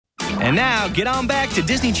And now, get on back to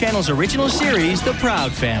Disney Channel's original series, The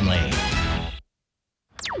Proud Family.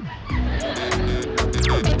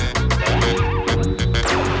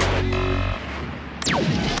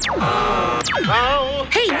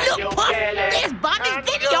 Hey, look, Puff! There's Bobby's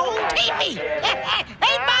video on TV!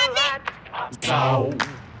 Hey, Bobby! So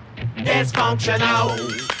dysfunctional.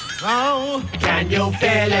 Oh, Can you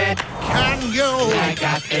feel it? can you Like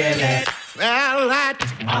I feel it. feel that?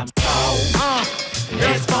 I'm so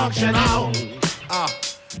dysfunctional.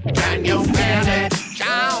 Can you feel it?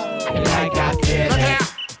 Child, Like I feel look it. here.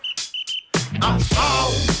 I'm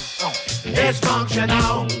so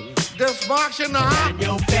dysfunctional. Dysfunctional. Can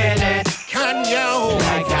you feel it? Can you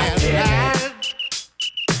Like I feel feel that?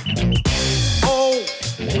 Oh,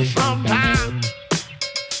 sometimes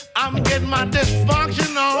I'm getting my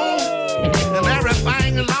dysfunction on, and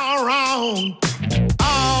everything is all wrong.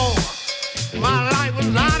 Oh, my life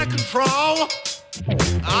is out of control.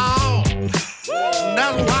 Oh,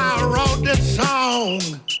 that's why I wrote this song.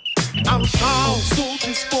 I'm so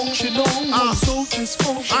dysfunctional. I'm so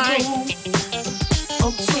dysfunctional.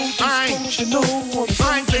 I'm so dysfunctional.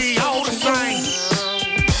 Sing the oldest thing.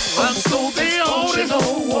 I'm so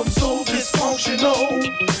dysfunctional. I'm so dysfunctional.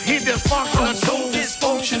 He's dysfunctional I'm so too.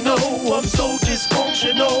 dysfunctional. I'm so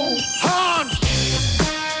dysfunctional. Hans!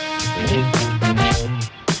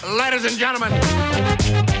 Ladies and gentlemen,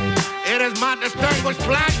 it is my distinguished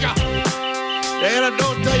pleasure to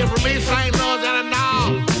introduce to you from East St. Louis,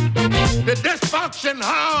 Illinois, the Dysfunction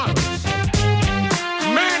Hans,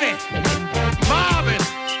 Manny, Marvin,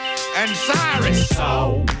 and Cyrus.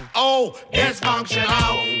 So Oh,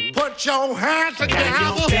 dysfunctional. Put your hands can you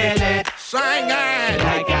together, feel it? sing it.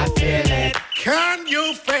 Like I feel it. Can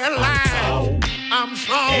you feel that? I'm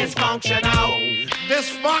so Dysfunctional.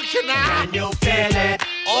 dysfunctional. Can you feel it?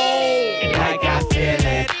 Oh, Like I feel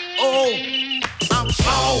it. oh, I'm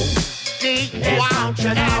so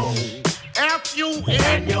Dysfunctional.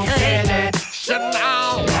 F-U-N-K. You feel it?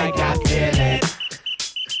 Chanel. Like I feel it.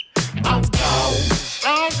 I'm so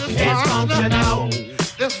So dysfunctional.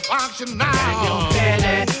 dysfunctional. Can you Dysfunctional. feel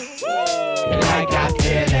it? Like I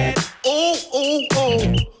feel it. Oh, oh,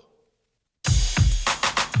 oh.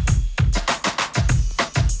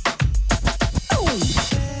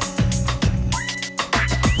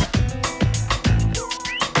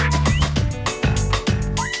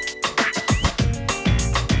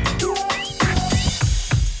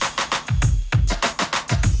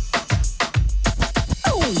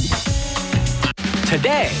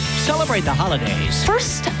 Today, celebrate the holidays.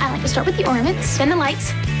 First, I like to start with the ornaments, then the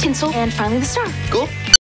lights, tinsel, and finally the star. Cool.